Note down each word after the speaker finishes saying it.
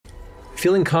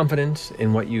Feeling confident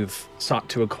in what you've sought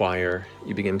to acquire,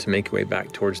 you begin to make your way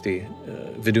back towards the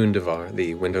Viduun-Devaar,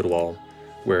 the windowed wall,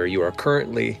 where you are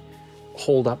currently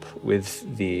holed up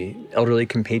with the elderly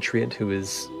compatriot who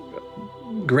is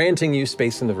granting you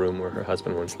space in the room where her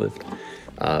husband once lived.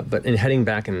 But in heading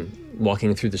back and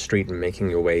walking through the street and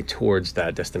making your way towards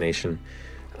that destination,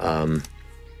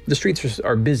 the streets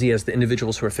are busy as the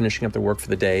individuals who are finishing up their work for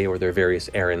the day or their various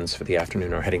errands for the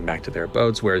afternoon are heading back to their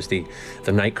abodes, whereas the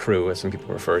night crew, as some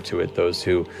people refer to it, those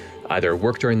who either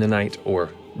work during the night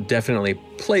or definitely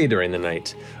play during the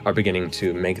night, are beginning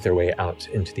to make their way out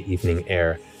into the evening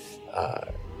air.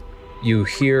 You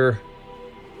hear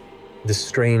this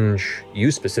strange,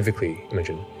 you specifically,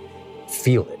 Imogen,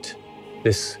 feel it.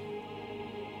 This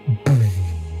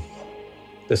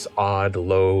odd,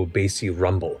 low, bassy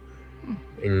rumble.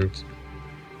 And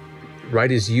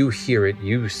right as you hear it,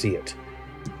 you see it.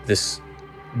 This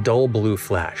dull blue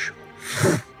flash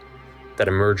that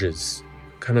emerges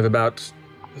kind of about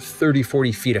 30,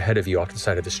 40 feet ahead of you off to the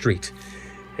side of the street.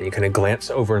 And you kind of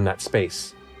glance over in that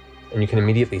space, and you can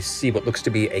immediately see what looks to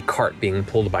be a cart being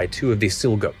pulled by two of these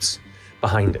sillgoats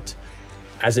behind it.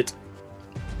 As it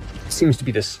seems to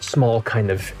be this small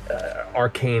kind of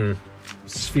arcane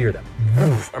sphere that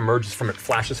emerges from it,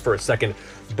 flashes for a second.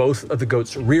 Both of the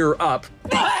goats rear up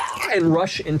and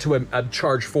rush into a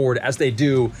charge forward. As they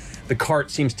do, the cart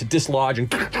seems to dislodge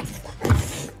and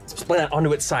splat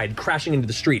onto its side, crashing into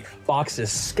the street.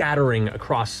 Boxes scattering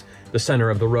across the center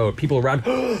of the road. People around,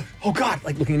 oh God,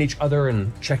 like looking at each other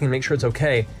and checking to make sure it's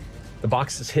okay. The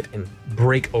boxes hit and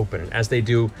break open. As they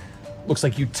do, looks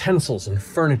like utensils and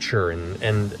furniture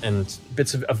and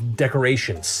bits of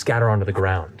decoration scatter onto the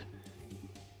ground.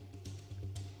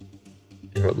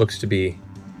 And what looks to be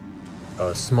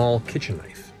a small kitchen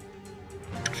knife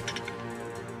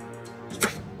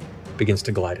begins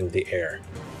to glide into the air.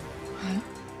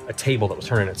 A table that was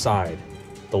turned on its side,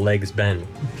 the legs bend,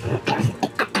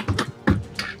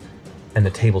 and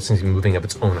the table seems to be moving of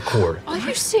its own accord. Are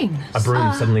you seeing this? A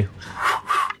broom suddenly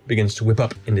begins to whip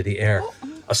up into the air.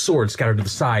 A sword scattered to the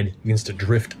side begins to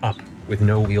drift up with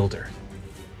no wielder.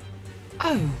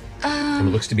 And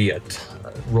it looks to be a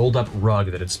rolled up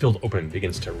rug that had spilled open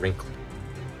begins to wrinkle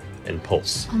and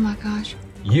pulse. Oh my gosh.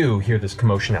 You hear this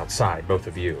commotion outside, both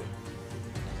of you.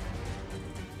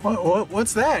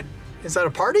 What's that? Is that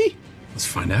a party? Let's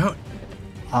find out.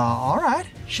 All right.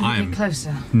 Should we get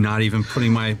closer? Not even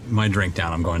putting my drink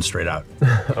down. I'm going straight out.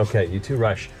 Okay, you two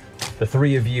rush. The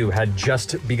three of you had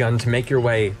just begun to make your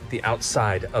way the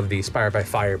outside of the Spire by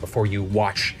Fire before you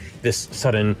watch this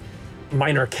sudden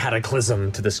minor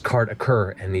cataclysm to this cart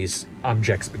occur and these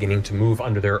objects beginning to move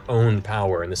under their own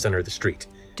power in the center of the street.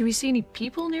 Do we see any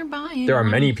people nearby? There are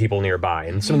many people nearby,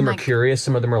 and some of them are curious,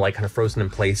 some of them are like kind of frozen in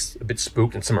place, a bit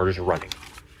spooked, and some are just running.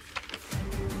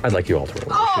 I'd like you all to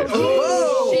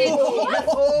roll.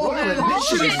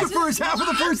 Initiative the first half of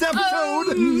the first episode.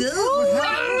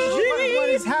 What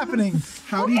is happening?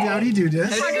 Howdy dowdy do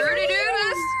this. Howdy do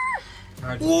this.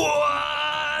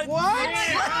 What?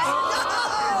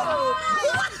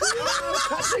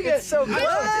 Touching it so close.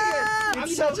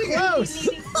 It's so close.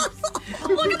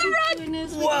 Look at the rug.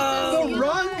 Whoa. The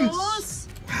rug.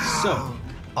 So,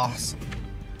 awesome.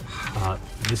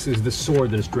 This is the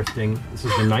sword that is drifting. This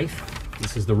is the knife.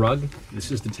 This is the rug.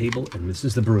 This is the table, and this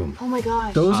is the broom. Oh my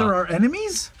gosh. Those are our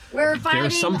enemies? We're fighting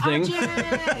There's something.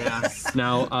 Yes.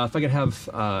 Now, if I could have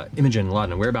Imogen,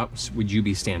 Laudna, whereabouts would you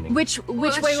be standing? Which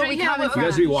way would we come You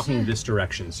guys would be walking in this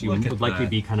direction, so you would likely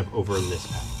be kind of over in this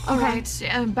path. All right,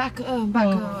 back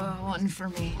one for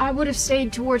me. I would have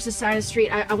stayed towards the side of the street.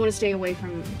 I want to stay away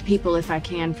from people if I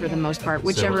can, for the most part,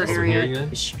 whichever over here, area.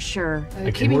 then? Sure.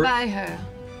 Keep me by her.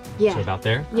 Yeah. So about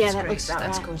there? Yeah, that looks about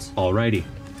That's right. good. Alrighty.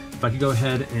 If I could go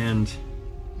ahead and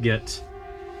get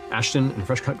Ashton and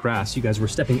Fresh Cut Grass, you guys were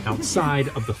stepping outside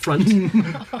of the front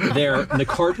there, and the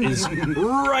cart is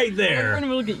right there.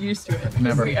 Everyone will get used to it.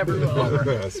 Never. We ever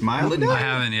will. Smiling? I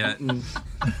haven't yet.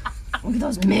 Look at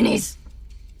those minis.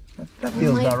 That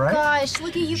feels about right. Gosh,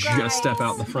 look at you guys. Just step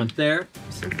out the front there.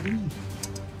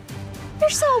 You're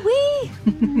so wee.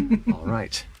 All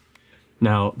right.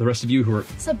 Now, the rest of you who are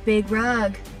It's a big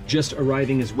rug. just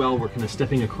arriving as well, we're kind of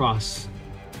stepping across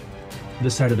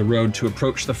this side of the road to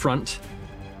approach the front.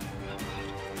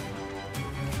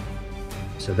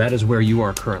 So that is where you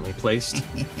are currently placed.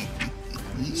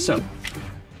 So,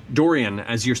 Dorian,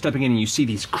 as you're stepping in and you see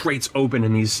these crates open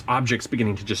and these objects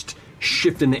beginning to just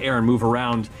shift in the air and move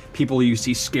around, people you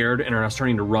see scared and are now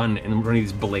starting to run and running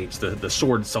these blades. The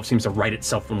sword itself seems to right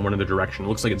itself in one other direction. It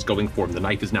looks like it's going for them. The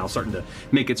knife is now starting to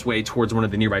make its way towards one of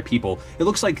the nearby people. It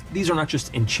looks like these are not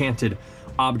just enchanted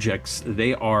objects.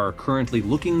 They are currently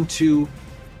looking to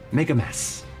make a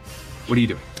mess. What are you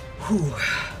doing?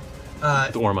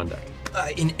 The Orm on deck.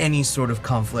 In any sort of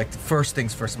conflict, first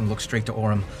things first, I'm gonna look straight to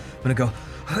Orm. I'm gonna go,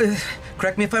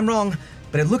 correct me if I'm wrong,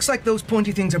 but it looks like those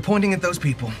pointy things are pointing at those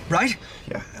people, right?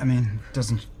 Yeah, I mean, it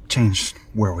doesn't change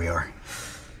where we are.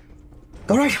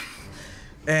 All right.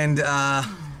 And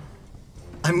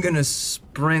I'm gonna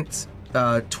sprint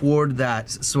toward that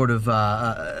sort of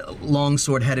long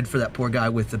sword headed for that poor guy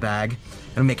with the bag.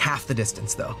 I'm gonna make half the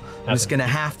distance though. I'm just gonna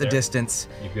half the distance.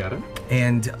 You've got it.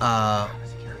 And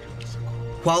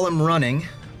while I'm running,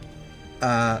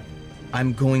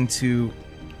 I'm going to,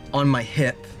 on my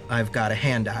hip, I've got a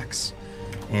hand axe.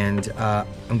 And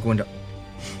I'm going to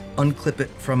unclip it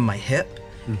from my hip.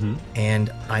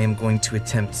 And I am going to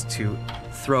attempt to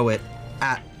throw it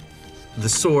at the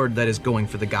sword that is going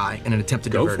for the guy in an attempt to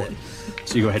divert it.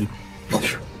 So you go ahead and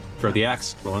throw the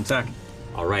axe, roll on attack.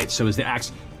 All right, so as the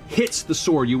axe hits the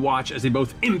sword, you watch as they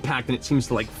both impact and it seems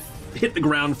to like hit the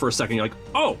ground for a second. You're like,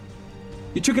 oh,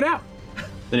 you took it out.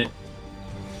 Then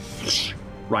it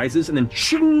rises and then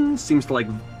shing, seems to like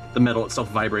the metal itself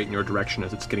vibrate in your direction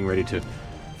as it's getting ready to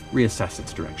reassess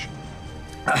its direction.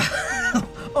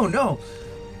 Oh no.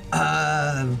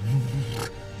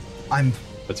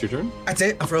 That's your turn? That's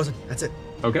it, I'm frozen, that's it.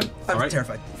 Okay, all I'm right.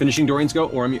 terrified. Finishing Dorian's go,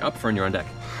 Orm, you up for and you're on deck.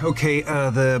 Okay,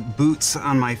 the boots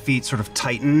on my feet sort of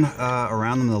tighten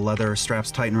around them, the leather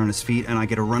straps tighten around his feet, and I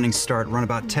get a running start, run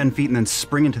about 10 feet, and then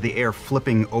spring into the air,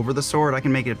 flipping over the sword. I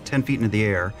can make it 10 feet into the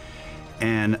air.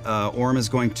 And Orm is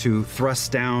going to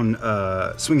thrust down,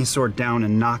 swing his sword down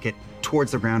and knock it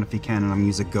towards the ground if he can, and I'm gonna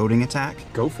use a goading attack.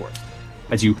 Go for it.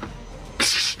 As you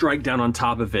strike down on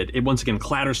top of it, it once again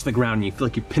clatters to the ground and you feel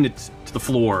like you pin it to the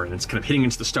floor and it's kind of hitting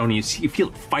into the stone and you feel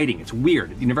it fighting. It's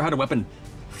weird. You never had a weapon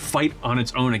fight on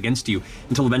its own against you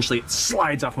until eventually it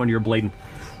slides off onto your blade and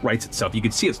rights itself. You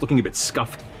can see it's looking a bit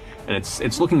scuffed and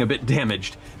it's looking a bit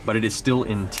damaged, but it is still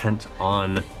intent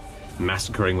on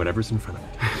massacring whatever's in front of it.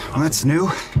 Well, that's new.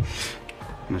 I'm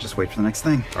gonna just wait for the next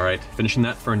thing. All right, finishing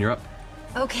that, Fern, you're up.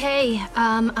 Okay,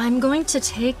 I'm going to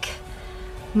take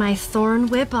my thorn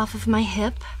whip off of my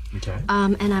hip. Okay.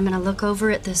 And I'm gonna look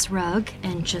over at this rug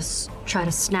and just try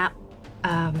to snap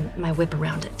my whip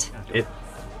around it.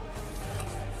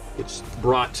 It's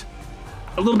brought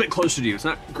a little bit closer to you. It's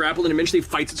not grappled and eventually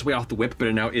fights its way off the whip, but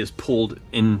it now is pulled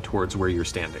in towards where you're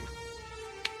standing.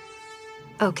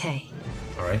 Okay.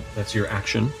 All right, that's your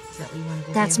action. Is that what you wanted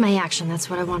to That's do? my action. That's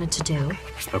what I wanted to do.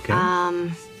 Okay.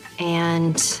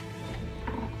 And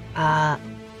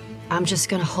I'm just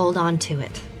gonna hold on to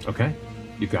it. Okay,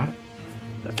 you got it.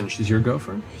 That finishes your go,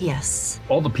 Fern. Yes.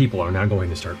 All the people are now going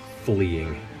to start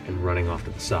fleeing and running off to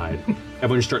the side.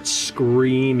 Everyone starts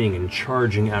screaming and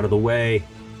charging out of the way,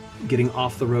 getting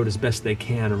off the road as best they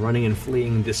can, running and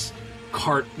fleeing. This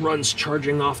cart runs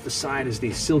charging off the side as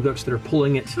these sillgoats that are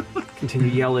pulling it continue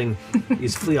yelling.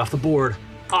 These flee off the board,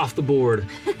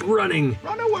 running.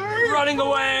 Run away! Running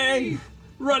away!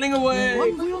 Running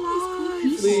away!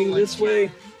 Fleeing this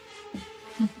way.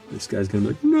 This guy's gonna be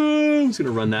like, no! He's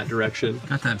gonna run that direction.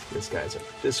 Got that. This guy's over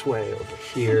this way, over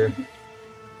here,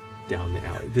 down the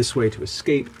alley this way to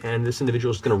escape, and this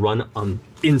individual is gonna run on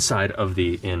inside of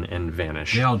the inn and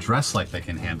vanish. They all dress like they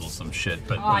can handle some shit,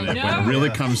 but when it really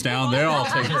comes down, they're all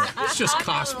taking. It's just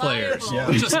cosplayers.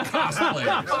 Yeah. Just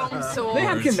cosplayers. They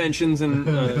have conventions and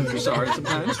Jrusar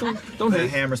sometimes. Don't The hate.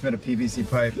 hammer's made of PVC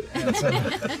pipe.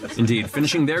 Indeed,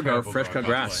 finishing their go, fresh cut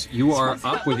grass. You are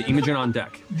up with Imogen on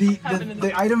deck. The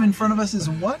item in front of us is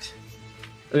what?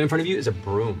 And in front of you is a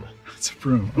broom. It's a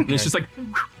broom. And it's just like,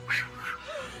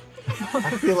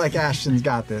 I feel like Ashton's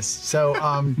got this. So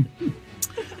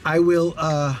I will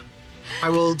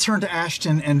turn to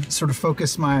Ashton and sort of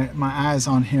focus my eyes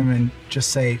on him and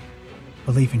just say,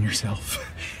 believe in yourself.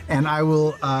 And I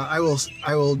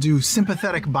will do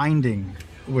sympathetic binding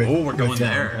with. Oh, we're going with them.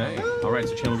 there. all right,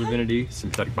 so channel divinity,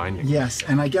 sympathetic binding. Yes,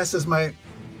 and I guess as my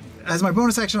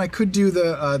bonus action, I could do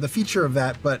the feature of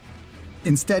that, but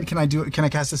instead, can I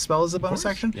cast a spell as a bonus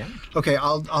action? Yeah. Okay,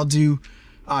 I'll do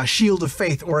Shield of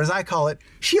Faith, or as I call it,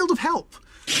 Shield of Help.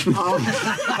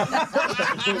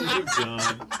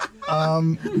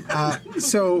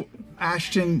 So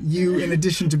Ashton, you, in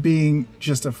addition to being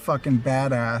just a fucking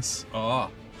badass,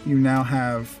 you now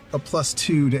have a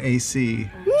 +2 to AC.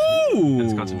 And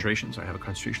it's concentration, so I have a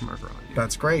concentration marker on you.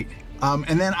 That's great.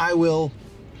 And then I will,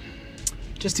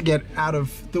 just to get out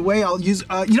of the way, I'll use,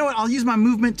 you know what? I'll use my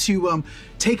movement to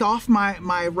take off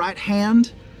my right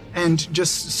hand and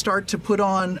just start to put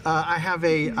on. I have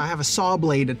a saw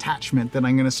blade attachment that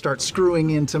I'm going to start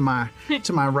screwing into my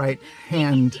right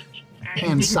hand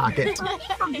socket.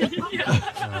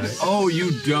 Oh,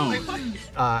 you don't.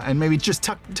 And maybe just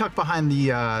tuck behind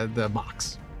the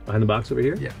box. Behind the box over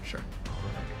here? Yeah, sure.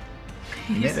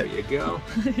 There you go.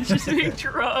 It's just a big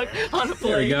drug on a plate.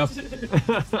 There you go.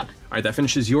 All right, that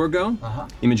finishes your go.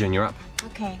 Imogen, you're up.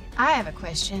 Okay, I have a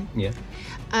question. Yeah.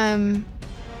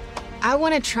 I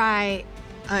want to try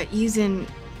using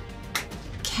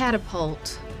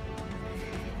catapult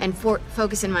and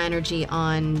focusing my energy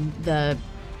on the.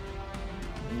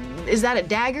 Is that a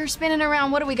dagger spinning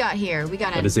around? What do we got here? We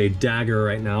got That is a dagger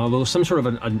right now. Although some sort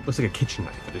of looks like a kitchen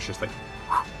knife, but it's just like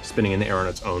spinning in the air on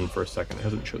its own for a second. It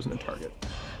hasn't chosen a target.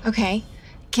 Okay.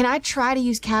 Can I try to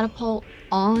use catapult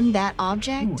on that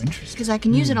object? Ooh, interesting. Because I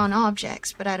can use it on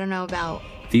objects, but I don't know about.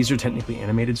 These are technically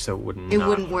animated, so it wouldn't. It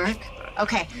wouldn't work.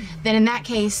 Okay. Then in that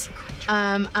case,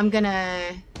 I'm gonna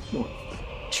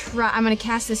try. I'm gonna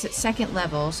cast this at 2nd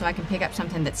level, so I can pick up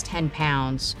something that's 10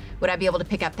 pounds. Would I be able to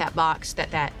pick up that box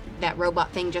that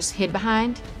robot thing just hid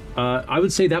behind? I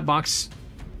would say that box.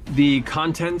 The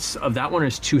contents of that one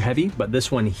is too heavy, but this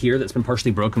one here that's been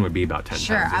partially broken would be about 10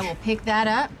 Sure, pounds. I will pick that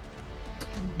up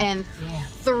and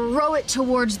throw it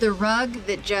towards the rug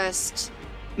that just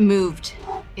moved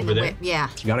in Over the there? whip. Yeah.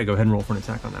 You gotta go ahead and roll for an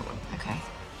attack on that one. Okay.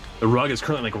 The rug is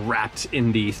currently like wrapped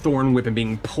in the thorn whip and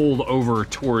being pulled over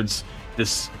towards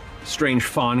this strange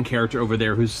fawn character over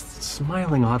there who's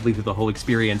smiling oddly through the whole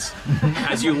experience.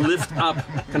 As you lift up,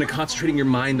 kind of concentrating your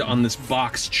mind on this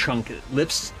box chunk, it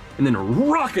lifts and then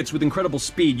rockets with incredible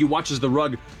speed. You watch as the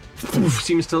rug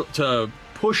seems to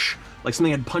push like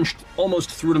something had punched almost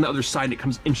through it on the other side. It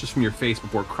comes inches from your face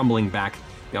before crumbling back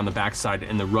on the backside.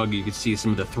 And the rug, you can see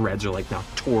some of the threads are like now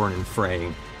torn and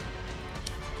fraying.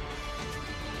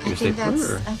 I think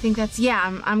that's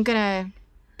I'm gonna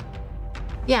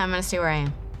stay where I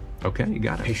am. Okay, you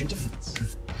got it. Patient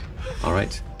defense. All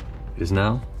right, it is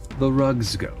now the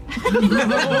rug's go.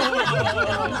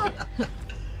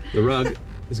 The rug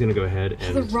is gonna go ahead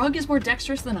and. The rug is more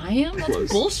dexterous than I am?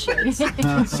 That's bullshit.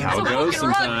 That's how it goes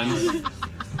sometimes.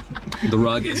 The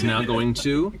rug is now going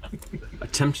to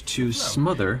attempt to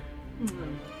smother.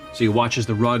 So you watch as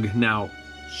the rug now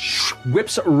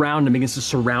whips around and begins to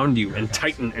surround you and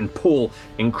tighten and pull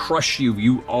and crush you.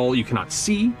 You cannot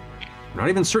see. Not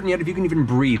even certain yet if you can even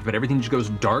breathe, but everything just goes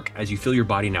dark as you feel your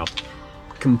body now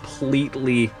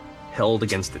completely held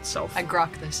against itself. I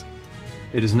grok this.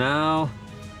 It is now.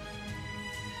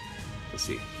 Let's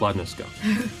see. Laudna's go.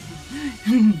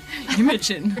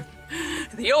 Imogen,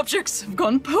 the objects have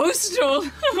gone postal,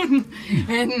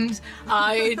 and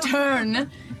I turn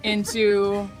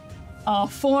into a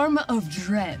form of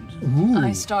dread. Ooh.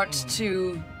 I start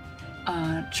to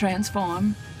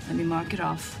transform. Let me mark it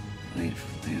off. Wait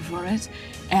for it.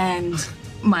 And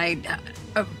my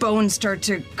bones start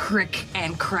to crick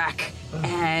and crack,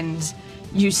 and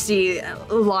you see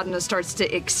Laudna starts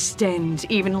to extend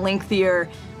even lengthier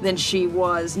than she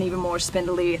was, and even more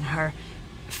spindly, and her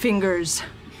fingers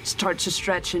start to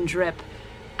stretch and drip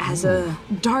as a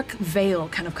dark veil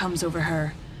kind of comes over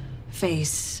her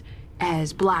face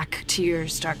as black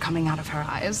tears start coming out of her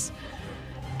eyes.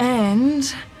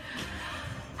 And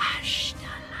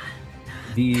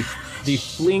the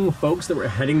fleeing folks that were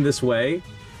heading this way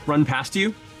run past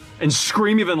you and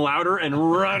scream even louder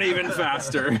and run even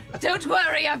faster. don't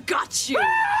worry, I've got you.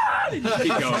 Keep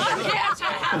going. I'm here to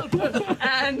help.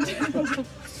 And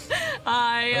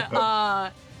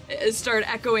I start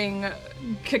echoing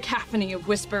cacophony of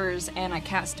whispers, and I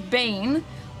cast Bane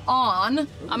on.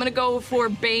 I'm gonna go for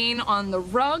Bane on the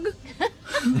rug.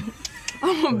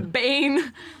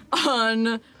 Bane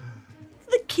on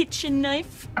the kitchen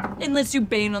knife, and let's do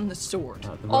Bane on the sword.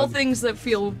 All things that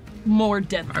feel more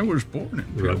deadly. I was born in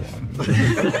P1.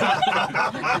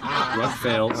 Rug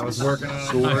fails. I was working on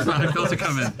sword. I felt it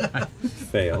coming.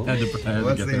 Fail. I had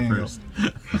to get there first.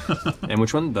 And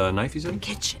which one? The knife you said?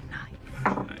 Kitchen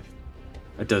knife.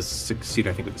 It does succeed,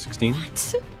 I think, with a 16.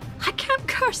 I can't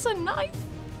curse a knife.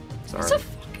 Sorry. It's a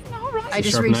fucking alright. I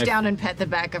just sharp reach knife. down and pet the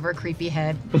back of her creepy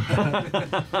head.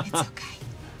 It's okay.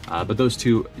 But those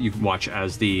two, you can watch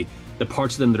as the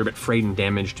parts of them that are a bit frayed and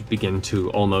damaged begin to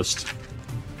almost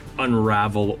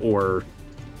unravel or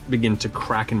begin to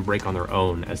crack and break on their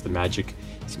own as the magic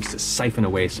seems to siphon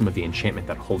away some of the enchantment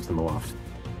that holds them aloft.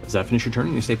 Does that finish your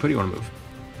turn? You stay put or you want to move?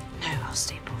 No, I'll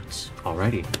stay put.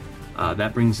 Alrighty.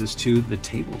 That brings us to the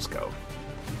tables go.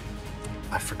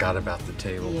 I forgot about the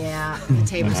table. Yeah, the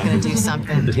table's gonna do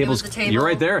something. The table's, the table you're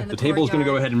right there. in The the table's going to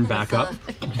go courtyard ahead and back up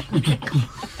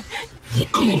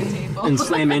Table. and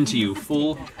slam into you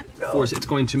full force. It's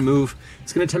going to move.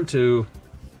 It's going to attempt to.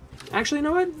 Actually, you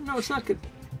know what? No, it's not good.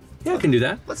 Yeah, I can do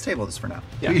that. Let's table this for now.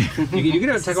 Yeah, you get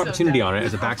an attack of opportunity on it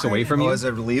as it backs away from you. Oh, as I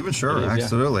leave it? Sure, It is, yeah.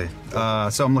 absolutely.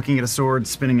 So I'm looking at a sword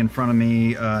spinning in front of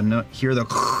me. Hear the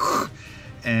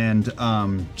and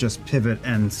just pivot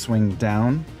and swing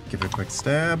down. Give it a quick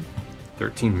stab.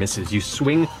 13 misses. You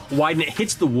swing wide and it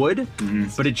hits the wood,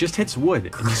 but it just hits wood.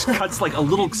 It just cuts like a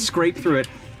little scrape through it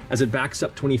as it backs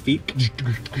up 20 feet.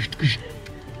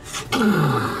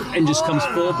 And just comes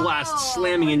full blast,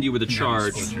 slamming into you with a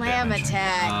charge. Slam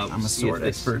attack. I'm a sword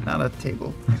expert, not a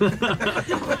table.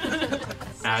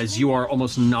 As you are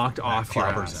almost knocked off your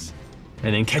ass.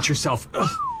 And then catch yourself.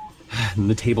 And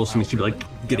the table seems to be like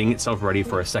getting itself ready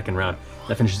for a second round.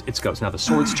 That finishes its go. So now the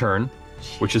sword's turn,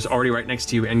 which is already right next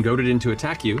to you and goaded in to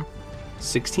attack you.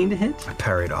 16 to hit? I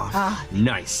parried off.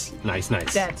 Nice, nice,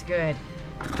 nice. That's good.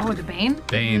 Oh, the Bane?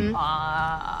 Bane.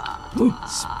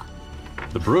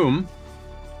 The broom.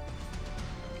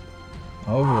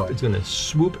 Oh boy. It's gonna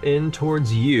swoop in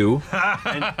towards you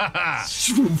and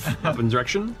swoop up in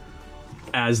direction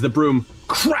as the broom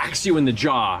cracks you in the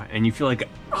jaw and you feel like,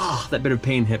 that bit of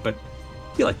pain hit, but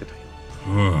you like the pain.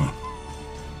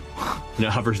 And it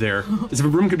hovers there. As if a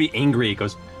broom could be angry, it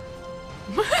goes.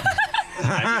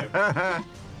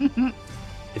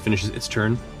 It finishes its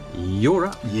turn. You're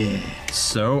up. Yeah.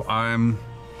 So I'm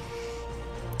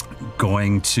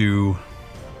going to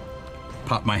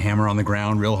pop my hammer on the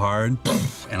ground real hard,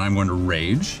 and I'm going to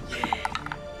rage.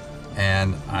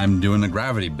 And I'm doing the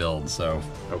gravity build, so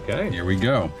Okay. here we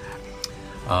go.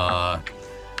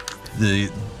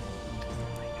 The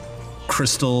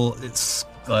crystal, it's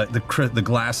the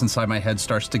glass inside my head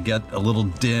starts to get a little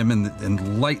dim,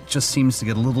 and light just seems to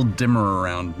get a little dimmer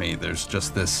around me. There's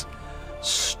just this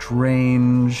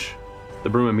strange. The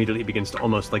broom immediately begins to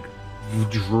almost act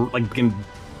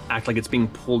like it's being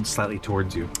pulled slightly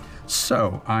towards you.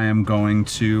 So I am going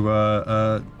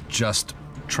to just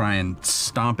try and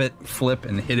stomp it, flip,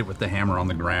 and hit it with the hammer on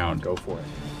the ground. Go for it.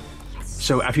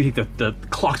 So after you take the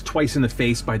clocked twice in the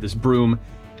face by this broom,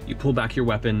 you pull back your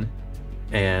weapon,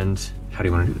 and how do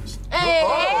you want to do this?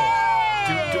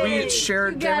 Do we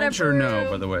share damage or no,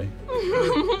 by the way?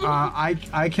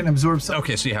 I can absorb some.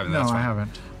 Okay, so you haven't. No, That's I fine.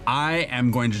 haven't. I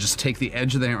am going to just take the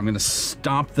edge of the hammer. I'm going to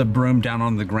stomp the broom down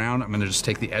on the ground. I'm going to just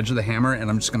take the edge of the hammer, and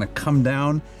I'm just going to come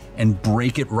down and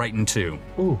break it right in two.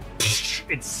 Ooh.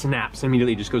 It snaps and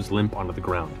immediately just goes limp onto the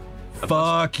ground.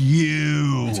 Fuck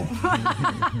you.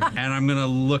 And I'm going to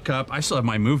look up. I still have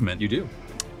my movement. You do.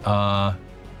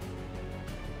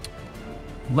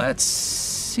 Let's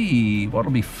see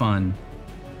what'll be fun.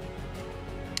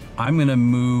 I'm going to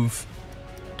move.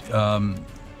 I'm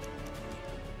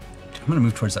going to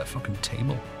move towards that fucking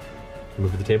table.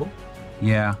 Move to the table?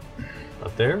 Yeah.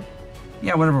 Up there?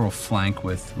 Yeah, whatever will flank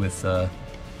with the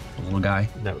little guy.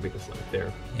 That would make us right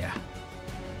there. Yeah.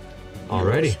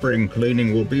 Alrighty. Spring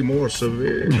cleaning will be more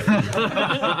severe.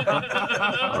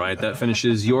 All right, that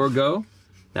finishes your go.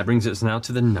 That brings us now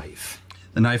to the knife.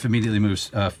 The knife immediately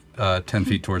moves 10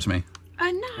 feet towards me.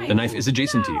 A knife. The knife is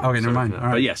adjacent to you. Okay, never mind. All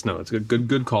right. But yes, no, it's a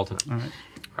good call tonight. All right.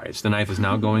 All right, so the knife is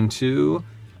now going to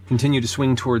continue to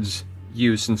swing towards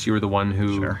you since you were the one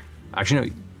who... Sure. Actually,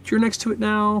 no, you're next to it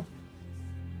now.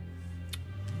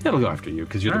 That'll go after you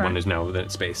because you're the one who's now within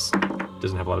its space.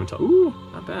 Doesn't have a lot of intel. Ooh,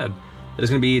 not bad. That is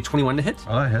going to be 21 to hit.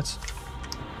 Oh, that hits.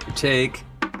 You take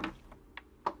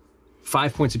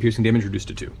 5 points of piercing damage, reduced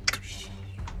to 2.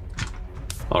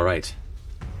 All right.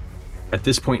 At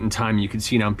this point in time, you can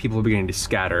see now people are beginning to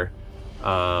scatter.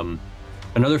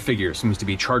 Another figure seems to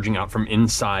be charging out from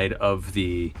inside of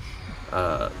the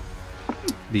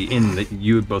inn that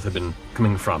you both have been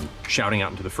coming from, shouting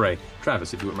out into the fray.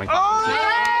 Travis, if you wouldn't mind.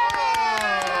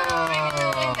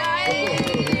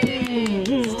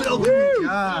 Still good.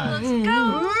 God. Let's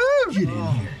go. Get in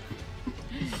here.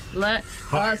 Let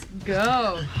us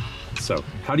go. So,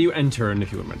 how do you enter, and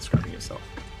if you wouldn't mind describing yourself?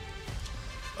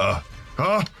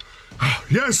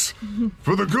 Yes,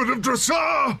 for the good of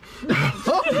Jrusar,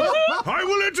 I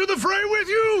will enter the fray with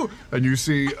you. And you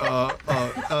see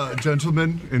a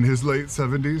gentleman in his late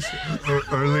 70s,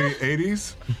 early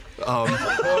 80s,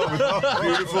 with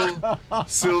beautiful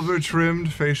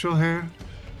silver-trimmed facial hair,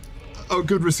 a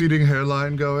good receding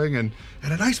hairline going, and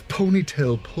a nice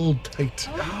ponytail pulled tight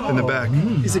in the back.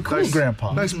 Is it cool,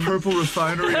 Grandpa? Nice purple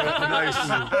refinery,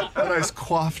 a nice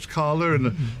coiffed collar,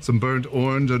 and some burnt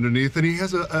orange underneath. And he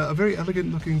has a very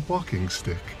elegant-looking walking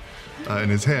stick in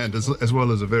his hand, as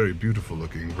well as a very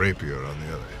beautiful-looking rapier on the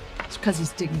other. It's because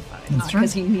he's dignified, not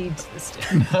because he needs the stick.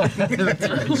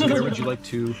 Where would you like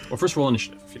to... Well, first roll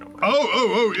initiative, if you don't mind.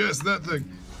 Oh, yes, that thing.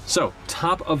 So,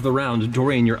 top of the round,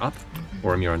 Dorian, you're up.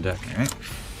 Orem, you're on deck.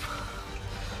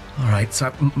 All right,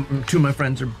 so two of my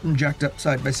friends are jacked up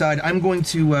side by side. I'm going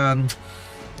to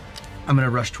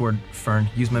rush toward Fern,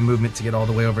 use my movement to get all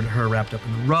the way over to her, wrapped up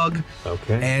in the rug.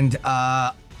 Okay. And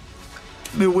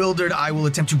bewildered, I will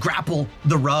attempt to grapple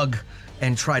the rug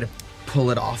and try to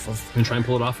pull it off of. And try and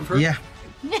pull it off of her? Yeah.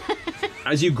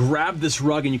 As you grab this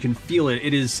rug and you can feel it,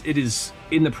 it is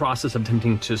in the process of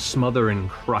attempting to smother and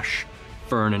crush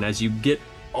Fern. And as you get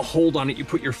a hold on it, you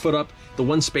put your foot up, the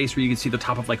one space where you can see the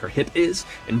top of like her hip is,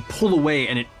 and pull away,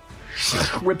 and it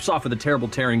rips off with a terrible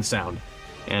tearing sound,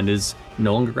 and is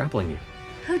no longer grappling you.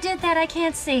 Who did that? I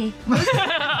can't see.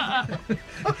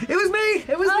 It was me.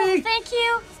 It was me. Thank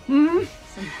you.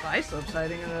 Some biceps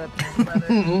hiding in that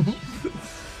leather.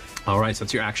 All right, so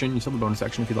that's your action. You still have a bonus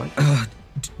action if you'd like.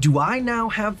 Do I now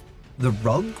have the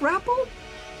rug grapple?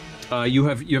 You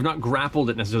have not grappled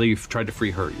it necessarily. You've tried to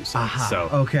free her. You said. So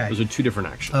okay. Those are two different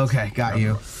actions. Okay, got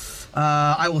you.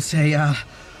 I will say,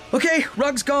 okay,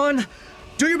 rug's gone.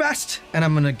 Do your best, and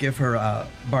I'm gonna give her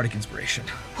bardic inspiration.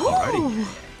 Alrighty.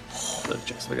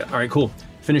 All right, cool.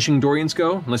 Finishing Dorian's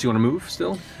go, unless you want to move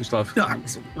still. You still have.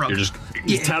 You're just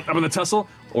tap up on the tussle.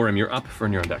 Orem, you're up.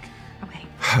 Fern, you're on deck.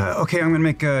 Okay, I'm gonna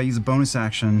make use a bonus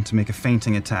action to make a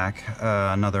feinting attack,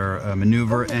 another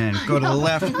maneuver, and go to the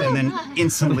left, and then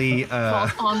instantly.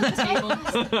 On the table.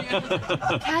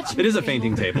 It is a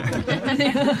fainting table.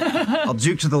 I'll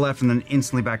juke to the left and then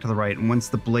instantly back to the right. And once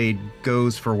the blade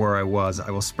goes for where I was, I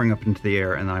will spring up into the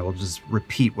air, and then I will just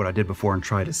repeat what I did before and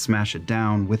try to smash it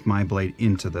down with my blade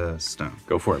into the stone.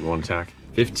 Go for it. Roll an attack.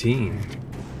 15.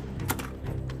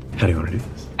 How do you want to do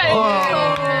this?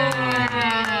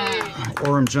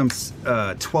 Orem jumps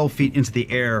 12 feet into the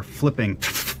air, flipping,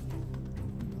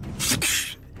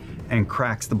 and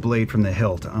cracks the blade from the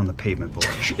hilt on the pavement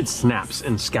below. It snaps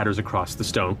and scatters across the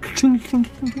stone.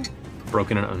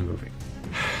 Broken and unmoving.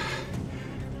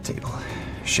 Table.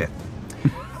 Shit.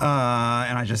 And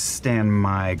I just stand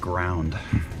my ground.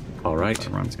 All right. The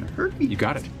run's gonna hurt me. You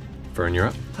got it. Fern, you're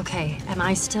up. Okay, am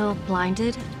I still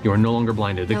blinded? You are no longer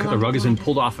blinded. The rug has been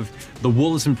pulled off of, the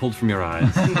wool has been pulled from your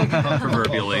eyes,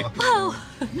 proverbially. Oh!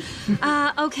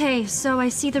 Okay, so I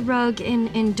see the rug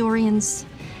in Dorian's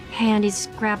hand. He's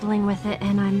grappling with it,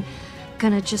 and I'm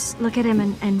gonna just look at him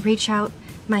and reach out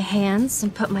my hands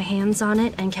and put my hands on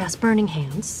it and cast Burning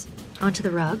Hands onto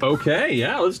the rug. Okay,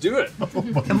 yeah, let's do it.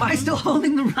 Am I still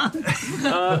holding the rug?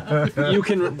 You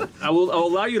can, I'll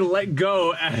allow you to let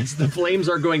go as the flames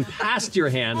are going past your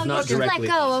hands, not Just directly.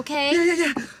 let go,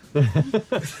 okay? Yeah.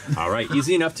 All right,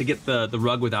 easy enough to get the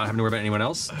rug without having to worry about anyone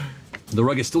else. The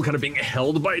rug is still kind of being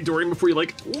held by Dorian before you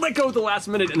like let go at the last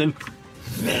minute, and then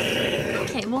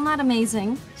Okay, well, not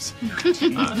amazing. as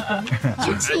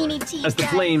the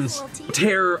flames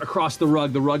tear across the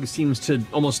rug seems to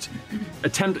almost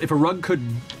attempt, if a rug could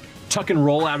tuck and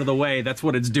roll out of the way, that's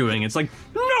what it's doing. It's like,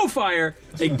 no fire!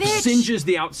 It singes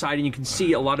the outside, and you can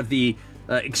see a lot of the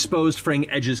exposed fraying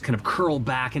edges kind of curl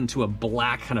back into a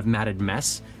black kind of matted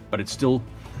mess, but it's still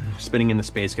spinning in the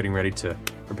space, getting ready to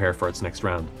prepare for its next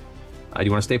round. Do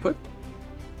you want to stay put?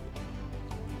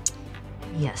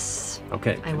 Yes.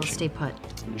 Okay. I will stay put.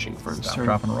 Finishing Fern's Stop, turn.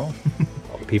 drop, and roll.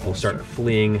 All the people start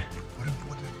fleeing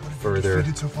further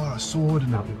Fitted so far, a sword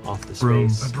and out off the broom.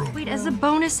 space. A broom. Wait, as a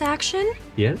bonus action,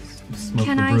 Yes?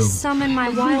 can I summon my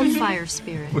wildfire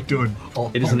spirit? We're doing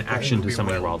It is an action to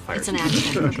summon a wildfire. It's an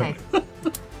action, okay.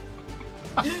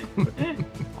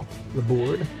 The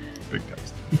board. big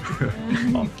text.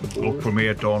 Look for me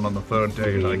at dawn on the third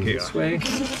day, like here. This way.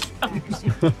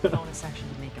 Bonus action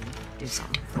to make him do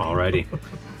something. Alrighty.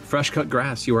 Fresh cut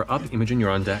grass, you are up. Imogen, you're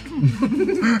on deck.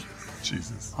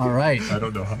 Jesus. All right. I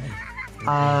don't know how.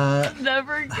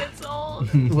 Never gets old.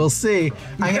 We'll see.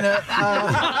 I'm gonna.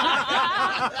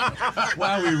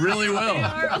 Wow, we really will.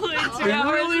 We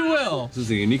really will. This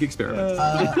is a unique experiment.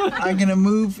 I'm gonna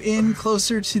move in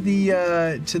closer to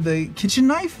the kitchen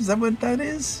knife. Is that what that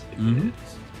is? Mm-hmm.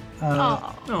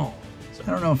 No. I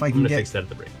don't know if I I'm can gonna get. fix that at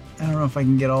the break. I don't know if I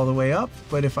can get all the way up,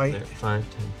 but if I. 5, 10.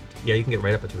 Yeah, you can get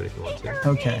right up into it if you want to.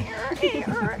 Okay.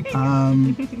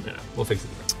 Yeah, we'll fix it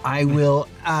at the break. I will.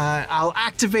 I'll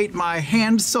activate my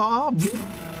hand saw.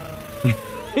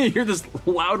 You hear this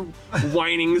loud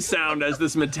whining sound as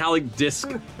this metallic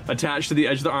disc attached to the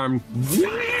edge of the arm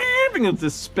begins to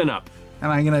spin up.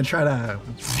 And I'm gonna try to.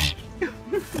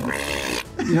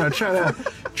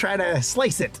 Try to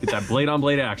slice it. Get that blade on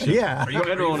blade action. Yeah. Go ahead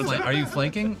and roll an attack. Are you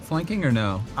flanking or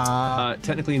no?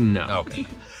 Technically, no. Okay.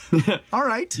 All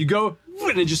right. You go,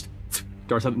 and it just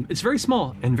darts up. It's very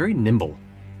small and very nimble.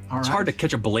 All It's right. hard to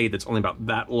catch a blade that's only about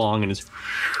that long and is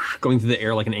going through the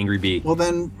air like an angry bee. Well,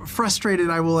 then, frustrated,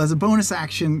 I will, as a bonus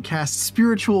action, cast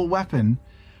Spiritual Weapon.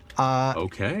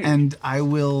 Okay. And I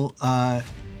will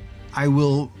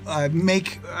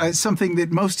make something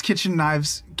that most kitchen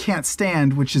knives can't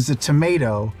stand, which is a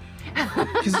tomato.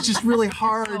 because it's just really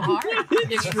hard.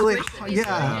 It's really hard.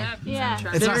 Yeah.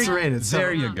 It's not serrated. So,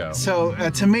 There you go. So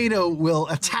a tomato will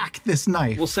attack this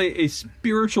knife. We'll say a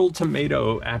spiritual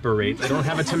tomato apparates. I don't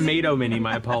have a tomato mini,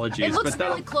 my apologies. It looks but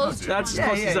really close to that's as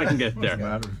close as I can get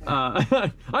there.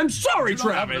 I'm sorry,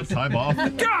 Travis. Time off.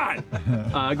 God!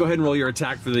 Go ahead and roll your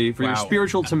attack for your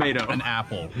spiritual tomato. An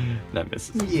apple. That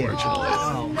misses. Yeah.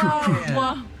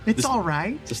 Well, It's all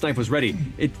right. This knife was ready.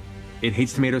 It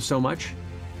hates tomatoes so much.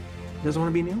 It doesn't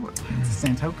want to be near one. It's a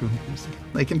Santoku.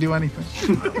 They can do anything.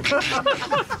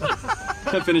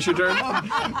 Finish your turn.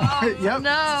 Yep.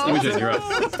 no. Imogen, you're up.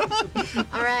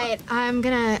 All right, I'm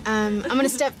gonna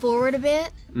step forward a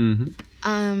bit.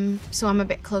 So I'm a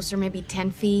bit closer, maybe 10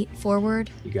 feet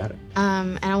forward. You got it.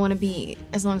 And I want to be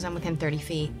as long as I'm within 30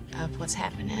 feet of what's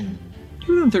happening.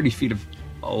 You're within 30 feet of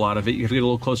a lot of it. You have to get a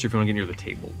little closer if you want to get near the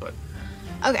table, but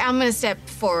Okay, I'm gonna step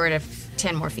forward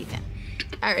 10 more feet then.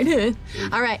 All right.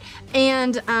 All right,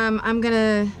 and I'm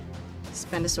gonna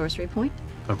spend a sorcery point.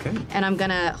 okay. And I'm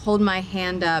gonna hold my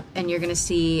hand up, and you're gonna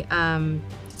see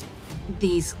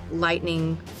these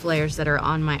lightning flares that are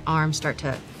on my arm start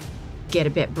to get a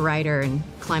bit brighter and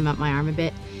climb up my arm a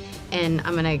bit. And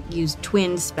I'm gonna use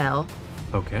twin spell,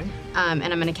 Okay. and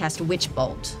I'm gonna cast a witch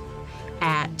bolt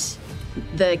at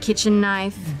the kitchen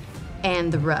knife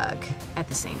and the rug at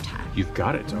the same time. You've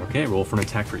got it. Okay, roll for an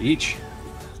attack for each.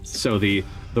 So the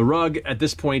rug at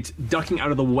this point, ducking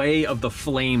out of the way of the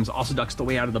flames, also ducks the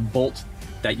way out of the bolt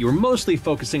that you were mostly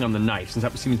focusing on the knife, since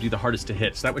that seems to be the hardest to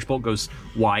hit. So that witch bolt goes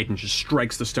wide and just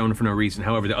strikes the stone for no reason.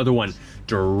 However, the other one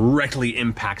directly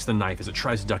impacts the knife as it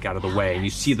tries to duck out of the way. And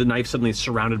you see the knife suddenly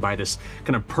surrounded by this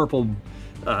kind of purple,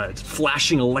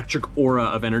 flashing electric aura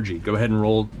of energy. Go ahead and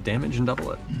roll damage and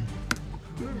double it.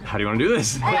 How do you want to do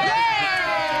this?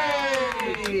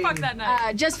 Fuck that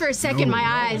knife. Just for a second, my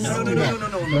eyes. No. Don't do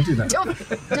that.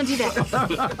 Don't do that.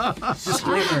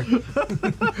 Disclaimer.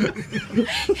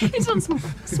 It's on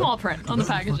small print on the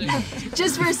packaging.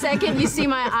 Just for a second, you see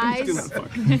my eyes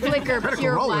flicker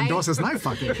pure Roll white. endorses knife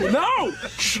fucking. No!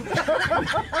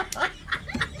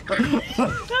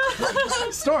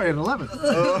 Story at 11.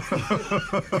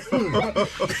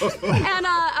 And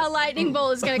a lightning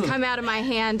bolt is gonna come out of my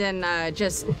hand and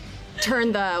just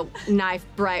turn the knife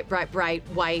bright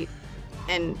white,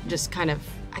 and just kind of,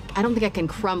 I don't think I can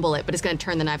crumble it, but it's gonna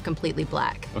turn the knife completely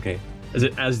black. Okay.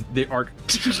 As the arc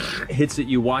hits it,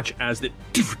 you watch as it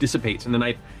dissipates and the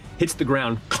knife hits the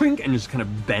ground, clink, and just kind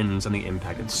of bends on the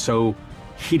impact. It's so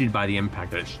heated by the impact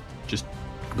that it's just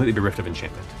completely bereft of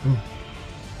enchantment.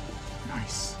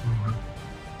 Nice.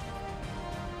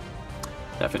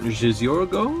 That finishes your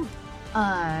go.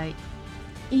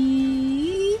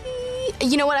 You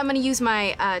know what? I'm gonna use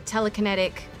my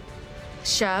telekinetic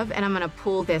shove, and I'm gonna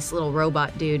pull this little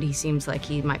robot dude. He seems like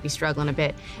he might be struggling a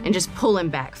bit, and just pull him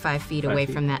back 5 feet away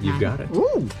from that You've knife. got it.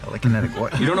 Ooh. Telekinetic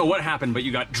what? You don't know what happened, but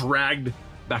you got dragged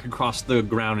back across the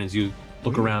ground. As you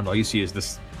look around, all you see is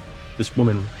this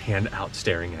woman hand out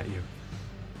staring at you.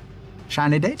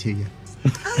 Shiny day to you.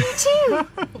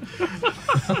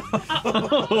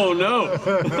 Oh no!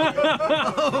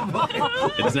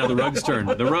 It is now the rug's turn.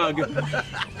 The rug,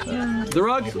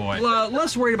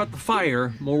 less worried about the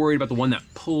fire, more worried about the one that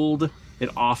pulled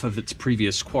it off of its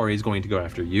previous quarry, is going to go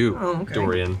after you,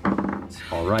 Dorian.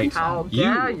 All right. You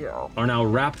are now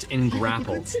wrapped in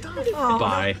grapple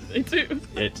by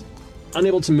it.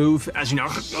 Unable to move as you now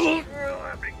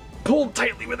pulled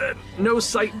tightly with it. No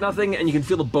sight, nothing, and you can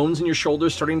feel the bones in your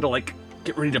shoulders starting to like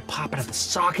get ready to pop out of the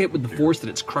socket with the force that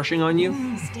it's crushing on you.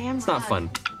 It's not fun.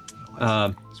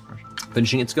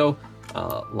 Finishing its go,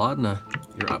 Laudna,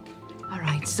 you're up. All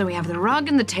right, so we have the rug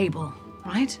and the table,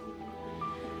 right?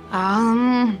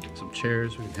 Some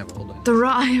chairs, we can have a whole day. The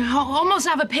rug, I almost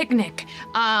have a picnic.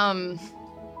 I'm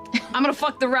gonna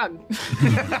fuck the rug.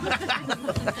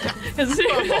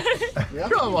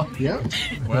 Yep.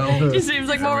 Well, It seems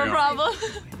like more of a problem.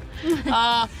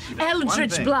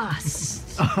 Eldritch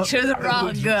Blast to the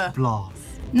rug. Blast.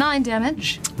 9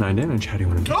 damage. 9 damage. How do you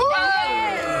want to do it?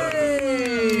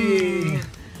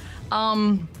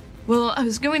 Well, I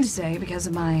was going to say, because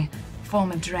of my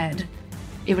form of dread,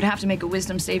 it would have to make a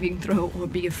wisdom saving throw or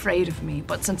be afraid of me,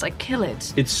 but since I kill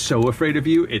it... It's so afraid of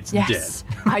you, it's Yes,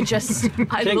 dead. I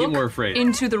get more look afraid.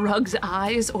 into the rug's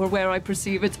eyes, or where I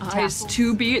perceive its eyes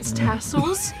to be, its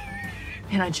tassels,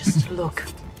 and I just look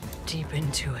deep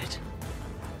into it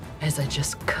as I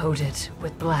just coat it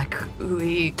with black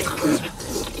ooey. And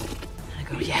I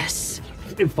go, yes.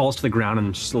 It falls to the ground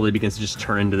and slowly begins to just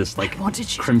turn into this like I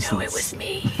wanted you crimson. to know it was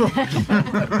me.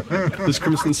 This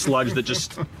crimson sludge that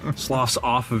just sloughs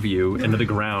off of you into the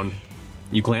ground.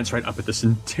 You glance right up at this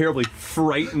terribly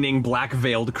frightening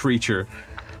black-veiled creature.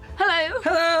 Hello.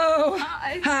 Hello.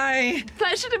 Hi. Hi.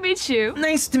 Pleasure to meet you.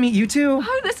 Nice to meet you too.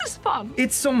 Oh, this is fun.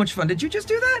 It's so much fun. Did you just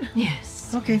do that?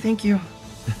 Yes. Okay, thank you.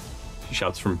 She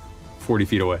shouts from 40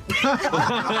 feet away.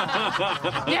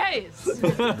 Yes.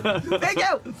 Thank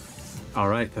you. All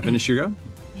right, that finished your go?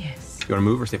 Yes. You want to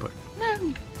move or stay put?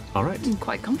 No, All right, I'm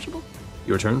quite comfortable.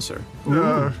 your turn, sir.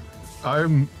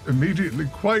 I'm immediately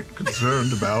quite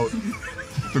concerned about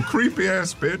the creepy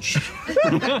ass bitch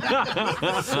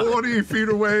 40 feet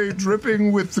away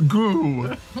dripping with the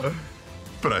goo.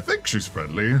 But I think she's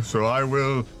friendly, so I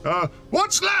will.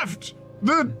 What's left?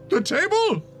 The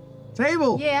table?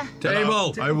 Table. Yeah.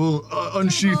 Table. I will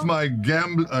unsheath my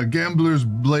gambler's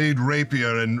blade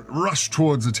rapier and rush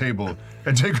towards the table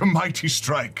and take a mighty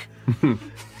strike. Don't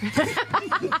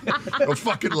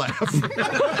fucking laugh.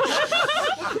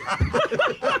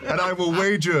 And I will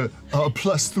wager a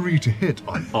 +3 to hit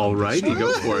on. All right, you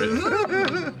go for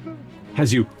it.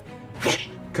 As you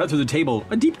cut through the table,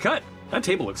 a deep cut. That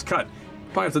table looks cut.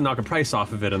 Probably have to knock a price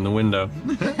off of it in the window.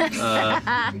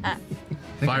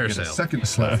 Fire sale. Second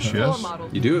slash, yes.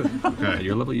 You do it. Okay. At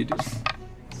your level, you do.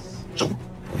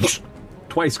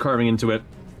 Twice carving into it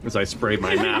as I spray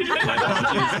my map.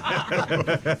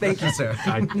 Thank you, sir.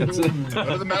 That's it. Go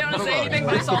to the map I don't below. say anything,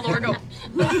 but I saw Laura go.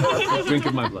 Drink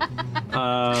of my blood.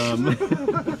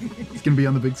 It's gonna be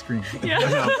on the big screen.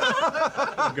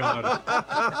 Oh, God.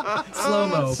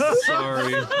 Slow-mo.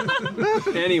 Sorry.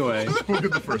 Anyway. We'll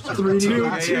get the first one. 3, 2,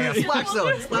 Yeah. Splash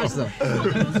zone. Splash zone.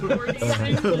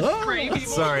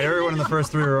 Sorry, everyone in the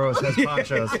first 3 rows has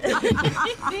ponchos.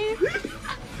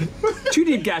 2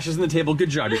 deep gashes in the table. Good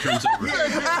job. Your turn's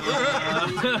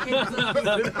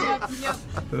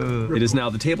over. It is now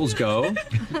the table's go.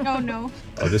 Oh no.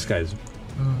 Oh, this guy's.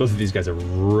 Both of these guys have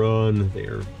run. They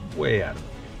are way out of here.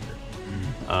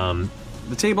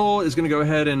 The table is going to go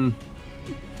ahead and.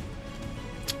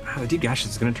 The deep gash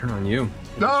is going to turn on you.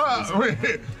 Wait.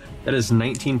 That is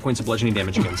 19 points of bludgeoning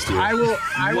damage against you. I will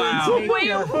take,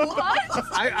 Wait, what?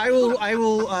 I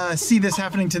will see this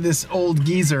happening to this old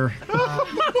geezer.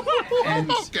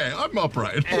 And Okay, I'm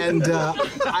upright. and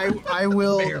I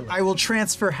will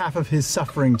transfer half of his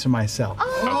suffering to myself.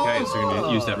 Okay, so you're going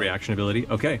to use that reaction ability.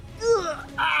 Okay.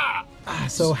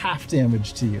 So half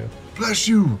damage to you. Bless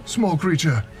you, small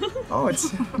creature. Oh,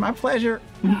 it's my pleasure.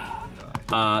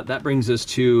 That brings us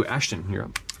to Ashton. You're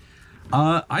up.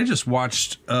 I just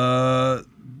watched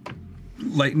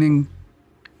lightning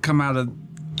come out of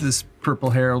this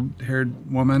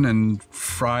purple-haired woman and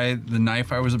fry the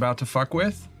knife I was about to fuck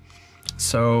with.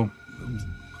 So,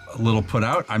 a little put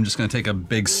out. I'm just going to take a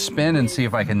big spin and see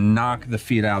if I can knock the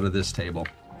feet out of this table.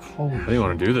 I didn't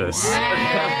want to do this.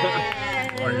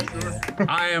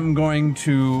 I am going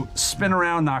to spin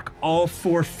around, knock all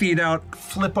 4 feet out,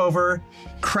 flip over,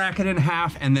 crack it in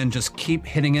half, and then just keep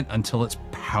hitting it until it's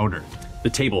powdered.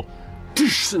 The table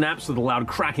snaps with a loud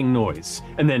cracking noise,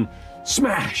 and then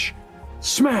smash,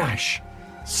 smash,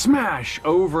 smash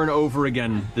over and over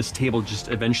again. This table just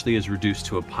eventually is reduced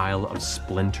to a pile of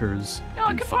splinters. No,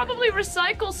 I and could fire. probably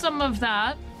recycle some of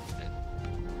that.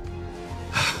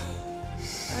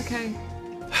 Okay.